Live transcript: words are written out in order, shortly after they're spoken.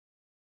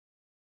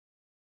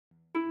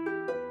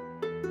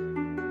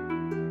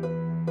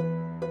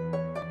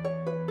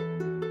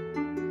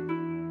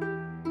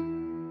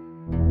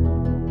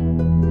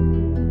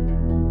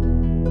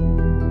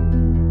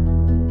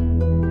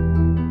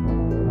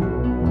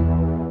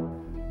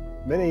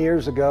Many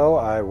years ago,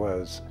 I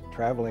was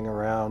traveling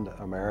around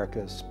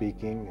America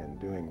speaking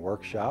and doing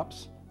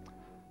workshops.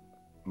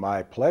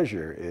 My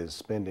pleasure is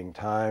spending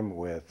time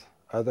with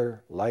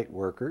other light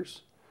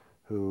workers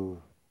who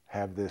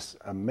have this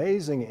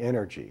amazing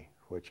energy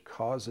which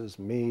causes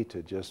me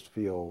to just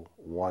feel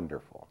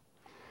wonderful.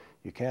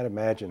 You can't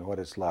imagine what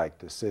it's like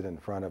to sit in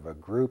front of a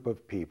group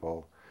of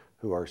people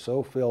who are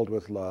so filled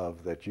with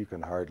love that you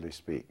can hardly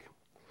speak.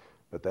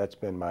 But that's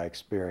been my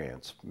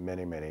experience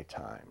many, many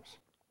times.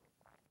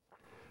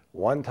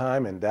 One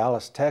time in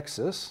Dallas,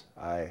 Texas,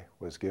 I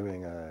was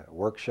giving a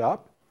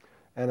workshop,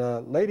 and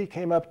a lady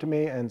came up to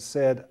me and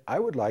said, "I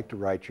would like to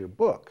write your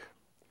book."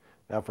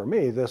 Now for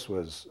me, this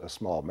was a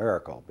small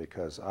miracle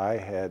because I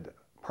had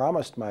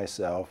promised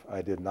myself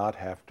I did not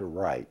have to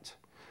write.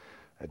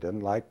 I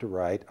didn't like to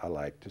write, I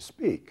liked to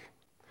speak.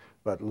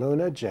 But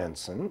Luna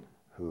Jensen,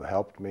 who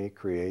helped me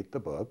create the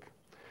book,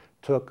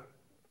 took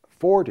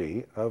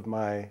 40 of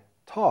my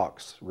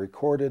talks,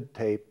 recorded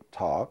tape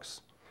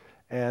talks,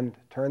 and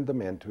turned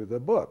them into the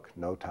book,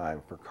 No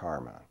Time for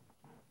Karma.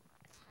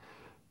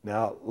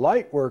 Now,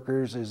 light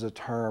workers is a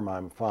term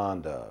I'm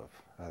fond of.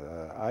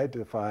 I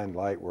define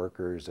light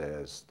workers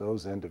as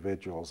those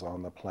individuals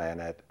on the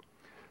planet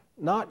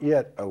not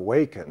yet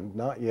awakened,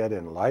 not yet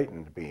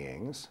enlightened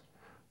beings,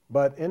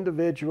 but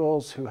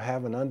individuals who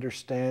have an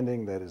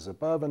understanding that is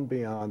above and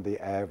beyond the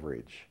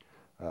average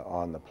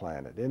on the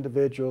planet.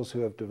 Individuals who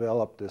have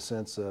developed a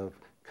sense of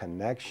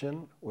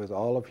connection with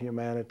all of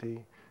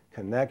humanity,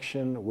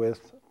 connection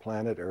with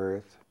planet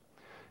Earth,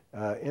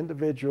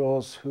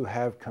 individuals who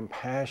have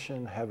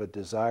compassion, have a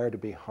desire to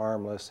be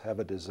harmless, have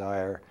a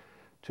desire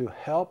to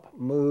help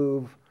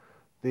move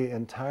the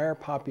entire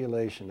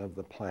population of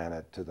the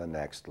planet to the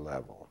next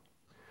level.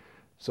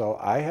 So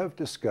I have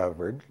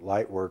discovered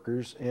light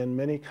workers in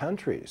many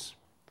countries.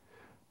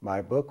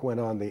 My book went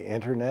on the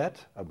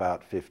internet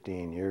about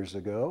 15 years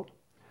ago,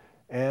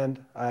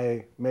 and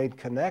I made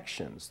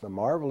connections. The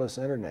marvelous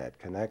internet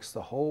connects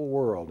the whole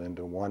world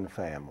into one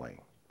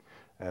family.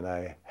 And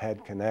I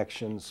had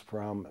connections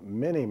from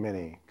many,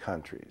 many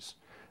countries.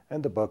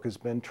 And the book has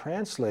been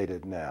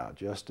translated now,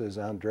 just as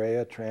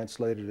Andrea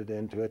translated it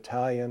into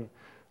Italian.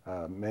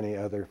 Many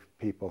other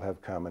people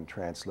have come and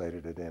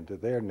translated it into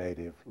their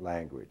native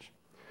language.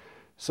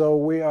 So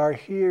we are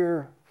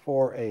here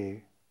for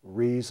a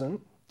reason.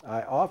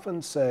 I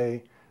often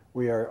say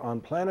we are on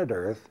planet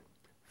Earth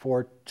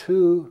for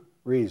two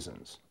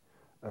reasons.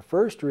 The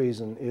first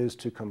reason is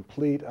to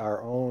complete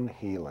our own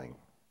healing.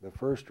 The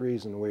first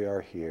reason we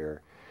are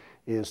here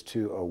is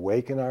to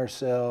awaken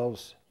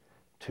ourselves,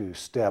 to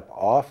step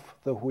off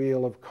the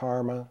wheel of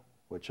karma,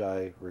 which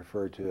I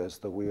refer to as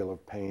the wheel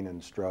of pain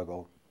and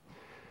struggle,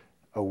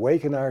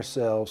 awaken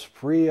ourselves,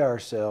 free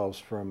ourselves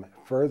from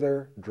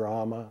further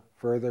drama,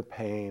 further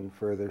pain,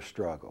 further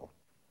struggle.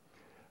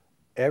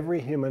 Every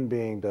human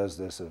being does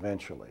this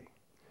eventually.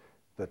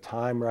 The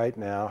time right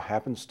now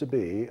happens to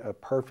be a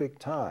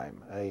perfect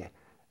time,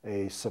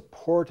 a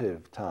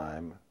supportive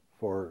time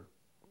for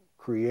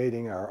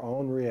creating our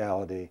own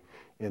reality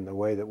in the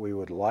way that we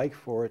would like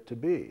for it to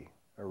be,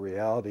 a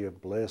reality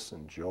of bliss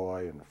and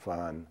joy and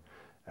fun,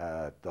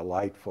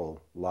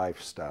 delightful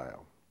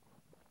lifestyle.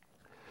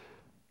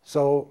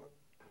 So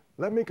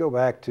let me go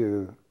back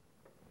to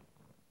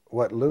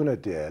what Luna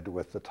did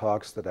with the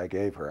talks that I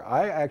gave her.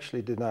 I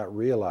actually did not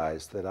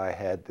realize that I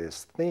had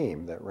this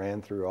theme that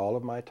ran through all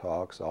of my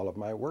talks, all of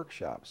my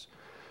workshops.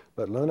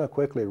 But Luna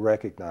quickly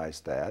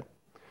recognized that.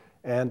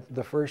 And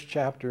the first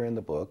chapter in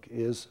the book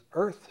is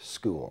Earth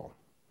School.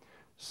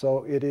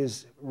 So it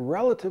is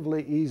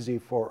relatively easy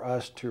for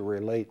us to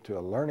relate to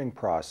a learning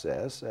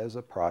process as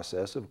a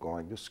process of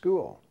going to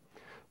school.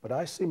 But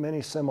I see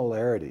many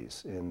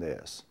similarities in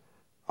this.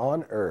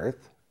 On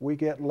Earth, we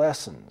get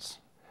lessons.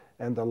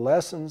 And the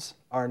lessons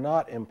are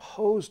not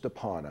imposed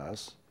upon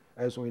us.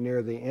 As we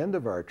near the end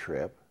of our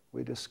trip,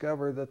 we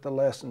discover that the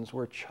lessons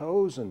were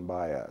chosen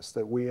by us,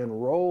 that we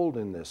enrolled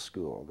in this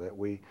school, that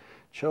we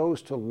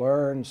chose to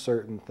learn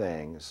certain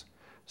things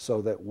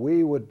so that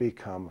we would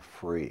become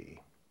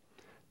free.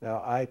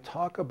 Now, I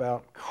talk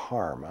about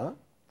karma.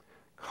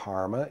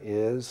 Karma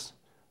is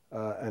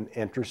an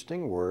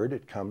interesting word.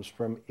 It comes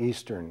from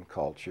Eastern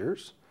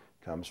cultures.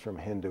 It comes from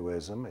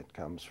Hinduism. It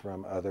comes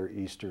from other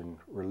Eastern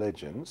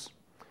religions.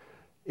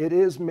 It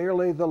is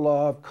merely the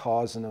law of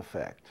cause and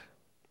effect.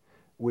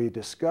 We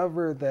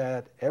discover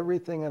that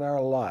everything in our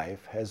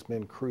life has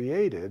been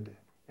created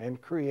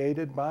and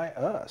created by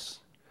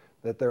us,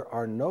 that there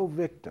are no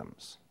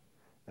victims.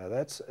 Now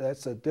that's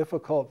a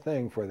difficult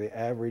thing for the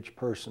average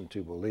person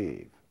to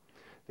believe.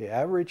 The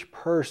average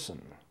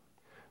person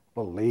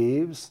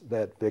believes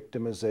that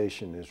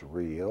victimization is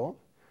real,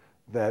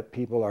 that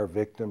people are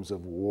victims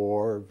of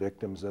war,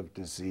 victims of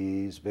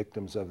disease,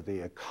 victims of the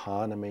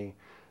economy,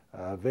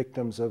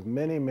 victims of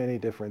many, many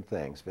different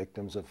things,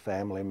 victims of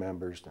family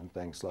members and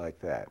things like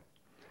that.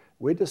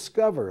 We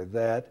discover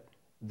that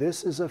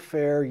this is a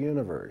fair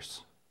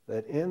universe,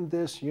 that in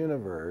this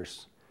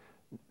universe,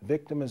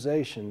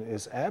 victimization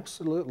is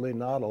absolutely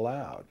not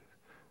allowed.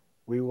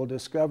 we will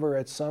discover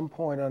at some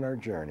point on our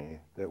journey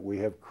that we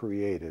have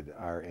created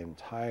our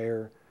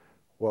entire,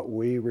 what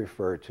we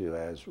refer to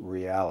as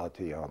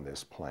reality on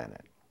this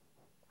planet.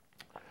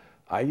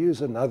 I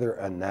use another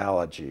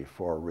analogy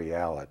for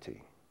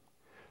reality.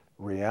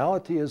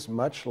 Reality is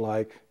much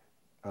like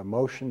a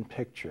motion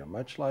picture,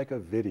 much like a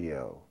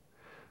video.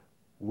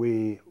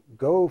 We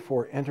go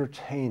for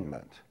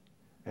entertainment,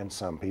 and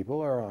some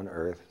people are on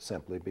Earth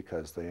simply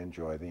because they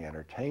enjoy the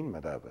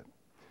entertainment of it.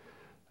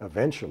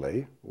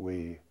 Eventually,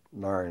 we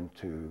learn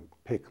to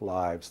pick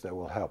lives that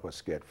will help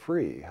us get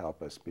free,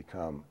 help us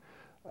become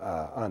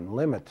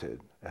unlimited,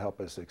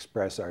 help us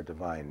express our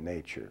divine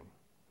nature.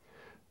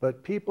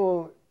 But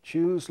people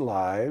choose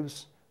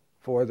lives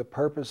for the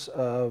purpose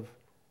of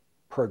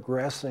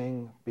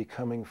progressing,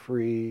 becoming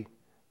free,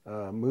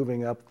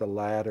 moving up the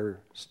ladder,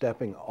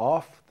 stepping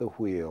off the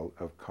wheel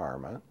of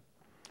karma,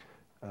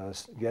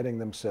 getting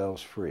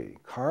themselves free.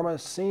 Karma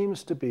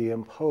seems to be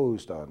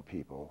imposed on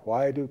people.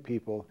 Why do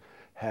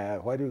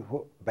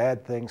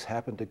bad things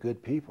happen to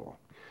good people?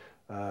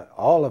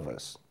 All of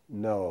us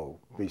know,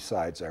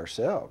 besides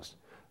ourselves,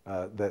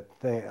 that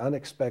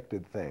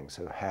unexpected things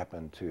have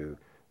happened to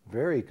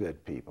very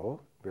good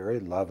people, very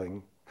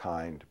loving,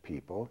 kind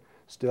people,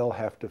 still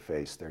have to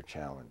face their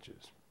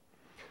challenges.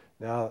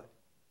 Now,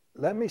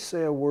 let me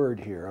say a word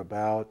here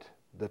about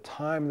the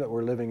time that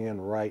we're living in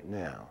right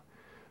now.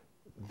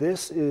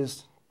 This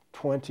is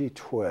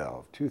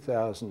 2012.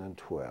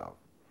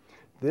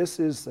 This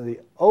is the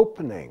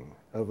opening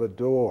of a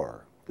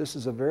door. This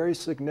is a very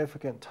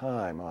significant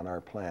time on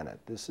our planet.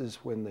 This is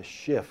when the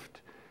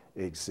shift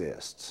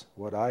exists,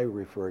 what I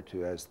refer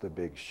to as the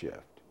big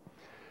shift.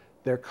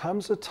 There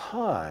comes a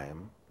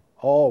time,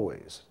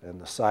 always, and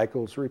the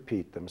cycles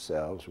repeat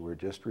themselves. We're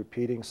just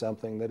repeating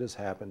something that has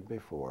happened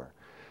before.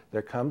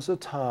 There comes a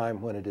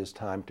time when it is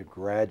time to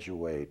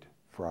graduate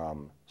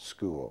from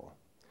school.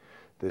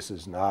 This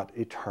is not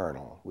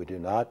eternal. We do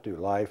not do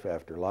life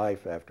after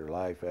life after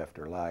life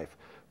after life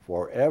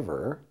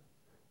forever.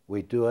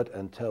 We do it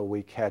until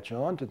we catch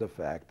on to the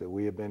fact that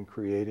we have been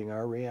creating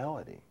our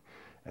reality.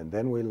 And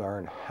then we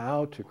learn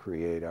how to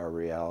create our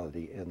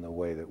reality in the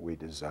way that we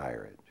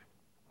desire it.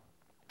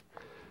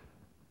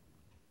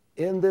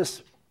 In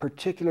this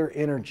particular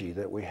energy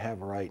that we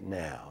have right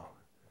now,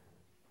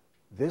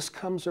 this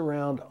comes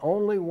around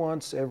only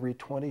once every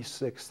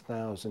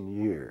 26,000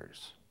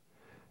 years.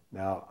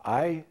 Now,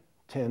 I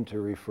tend to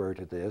refer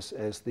to this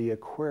as the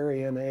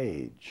Aquarian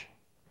age,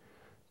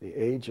 the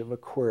age of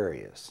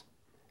Aquarius.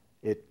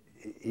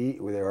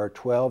 There are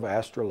 12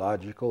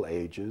 astrological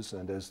ages,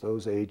 and as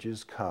those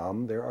ages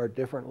come, there are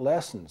different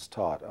lessons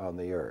taught on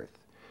the earth.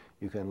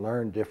 You can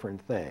learn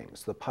different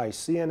things. The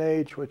Piscean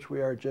age, which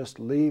we are just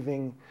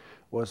leaving,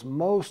 was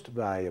most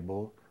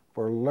valuable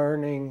for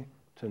learning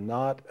to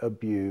not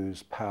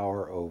abuse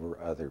power over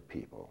other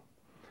people.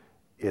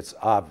 It's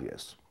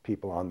obvious.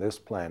 People on this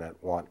planet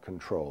want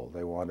control.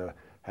 They want to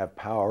have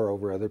power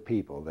over other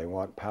people. They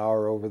want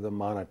power over the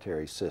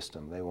monetary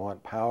system. They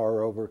want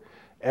power over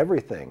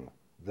everything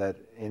that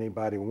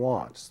anybody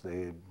wants.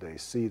 They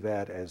see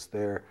that as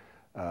their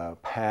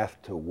path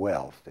to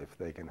wealth if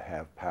they can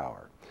have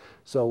power.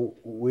 So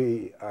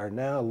we are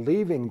now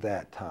leaving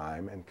that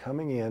time and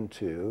coming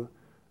into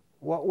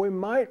what we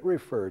might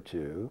refer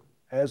to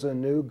as a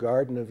new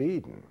Garden of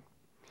Eden.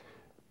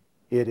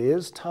 It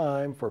is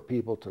time for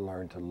people to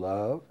learn to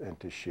love and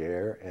to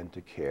share and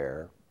to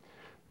care,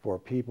 for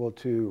people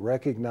to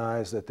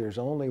recognize that there's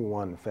only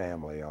one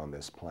family on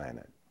this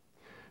planet.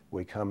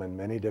 We come in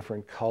many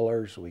different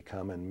colors, we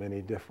come in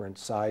many different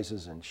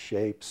sizes and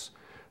shapes,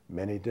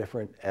 many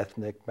different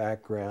ethnic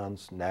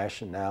backgrounds,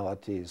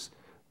 nationalities,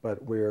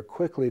 but we are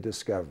quickly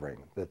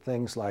discovering that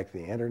things like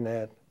the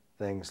internet,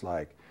 things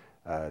like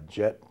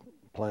jet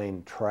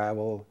plane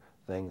travel,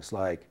 things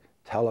like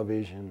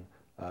television,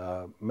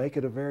 make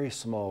it a very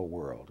small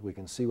world. We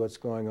can see what's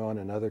going on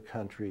in other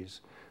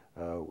countries.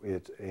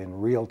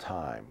 In real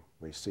time,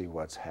 we see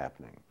what's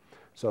happening.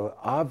 So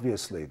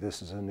obviously,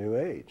 this is a new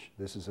age.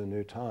 This is a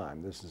new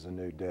time. This is a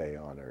new day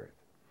on Earth.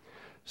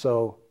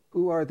 So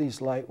who are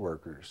these light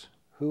workers?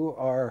 Who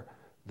are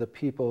the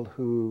people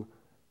who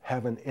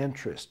have an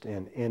interest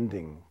in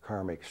ending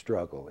karmic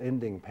struggle,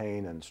 ending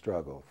pain and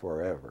struggle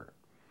forever?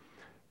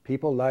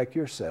 People like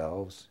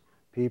yourselves,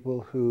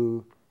 people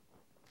who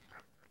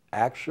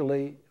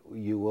actually,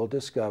 you will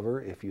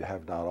discover, if you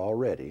have not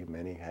already,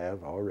 many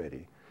have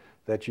already,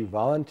 that you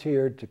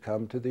volunteered to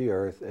come to the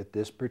earth at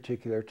this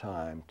particular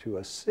time to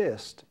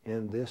assist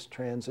in this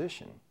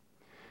transition.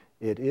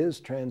 It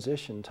is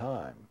transition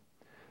time.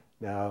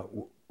 Now,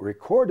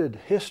 recorded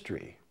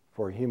history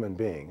for human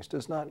beings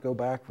does not go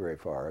back very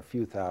far, a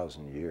few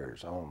thousand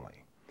years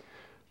only.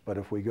 But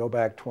if we go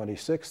back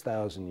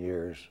 26,000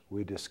 years,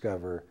 we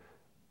discover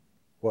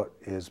what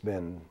has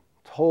been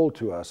told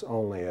to us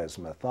only as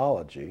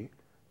mythology,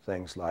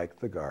 things like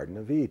the Garden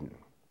of Eden,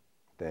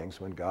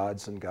 things when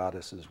gods and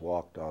goddesses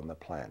walked on the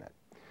planet.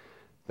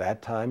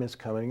 That time is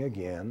coming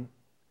again,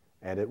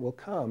 and it will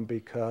come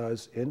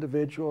because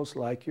individuals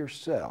like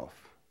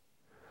yourself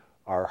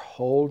are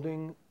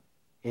holding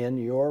in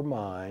your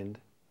mind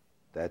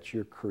That's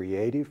your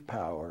creative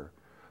power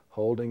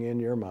holding in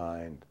your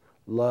mind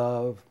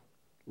love,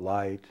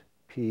 light,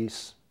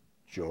 peace,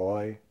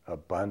 joy,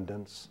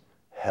 abundance,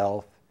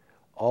 health,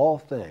 all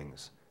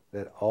things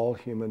that all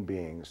human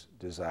beings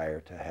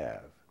desire to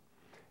have.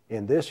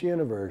 In this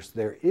universe,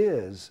 there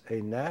is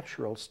a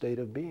natural state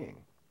of being.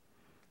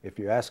 If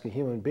you ask a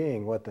human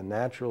being what the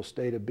natural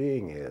state of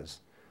being is,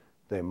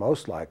 they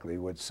most likely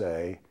would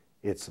say,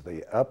 it's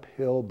the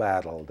uphill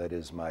battle that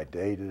is my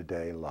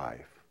day-to-day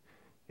life.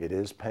 It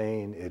is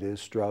pain, it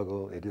is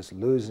struggle, it is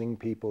losing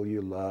people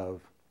you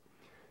love.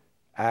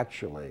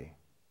 Actually,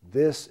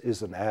 this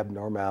is an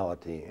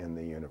abnormality in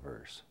the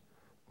universe.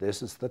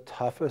 This is the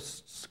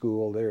toughest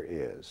school there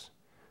is.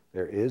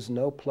 There is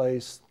no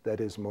place that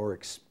is more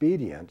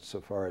expedient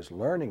so far as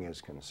learning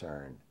is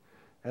concerned,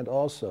 and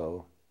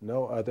also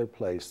no other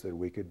place that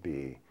we could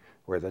be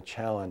where the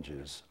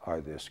challenges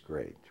are this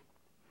great.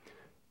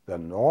 The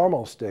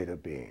normal state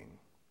of being,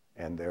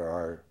 and there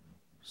are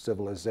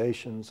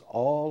civilizations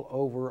all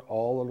over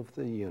all of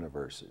the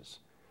universes,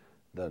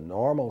 the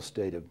normal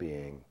state of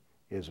being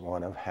is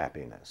one of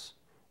happiness,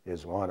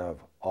 is one of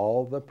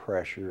all the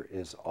pressure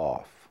is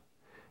off,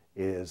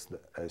 is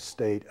a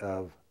state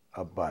of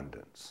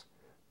abundance.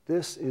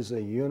 This is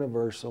a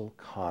universal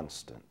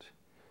constant.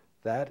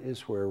 That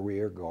is where we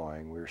are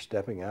going. We're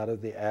stepping out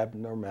of the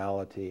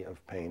abnormality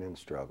of pain and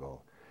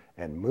struggle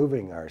and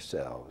moving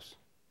ourselves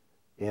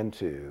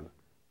into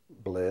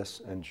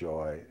bliss and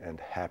joy and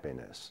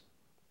happiness,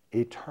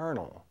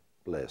 eternal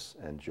bliss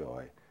and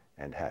joy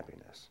and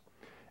happiness.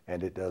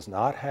 And it does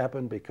not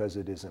happen because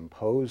it is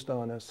imposed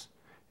on us.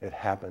 It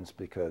happens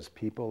because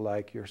people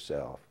like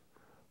yourself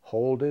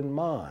hold in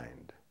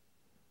mind,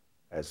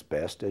 as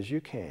best as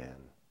you can,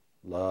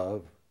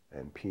 love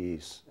and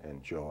peace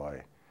and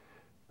joy,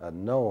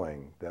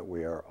 knowing that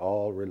we are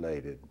all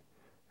related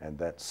and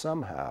that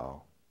somehow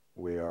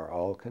we are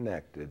all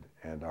connected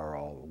and are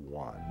all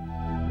one.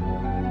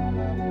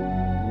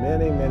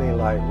 Many, many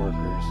light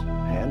workers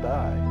and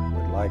I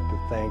would like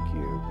to thank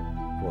you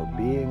for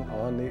being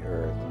on the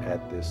earth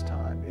at this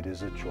time. It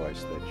is a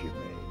choice that you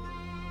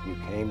made. You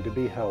came to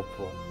be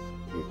helpful.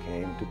 You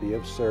came to be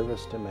of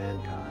service to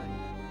mankind.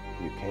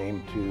 You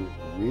came to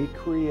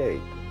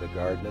recreate the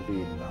Garden of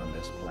Eden on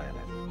this planet.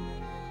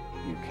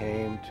 You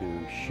came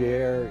to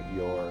share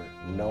your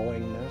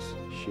knowingness,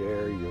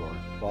 share your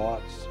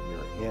thoughts,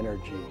 your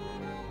energy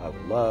of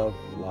love,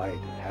 light,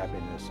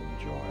 happiness, and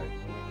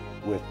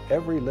joy with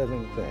every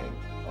living thing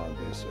on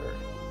this earth.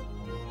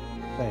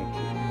 Thank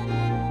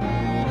you.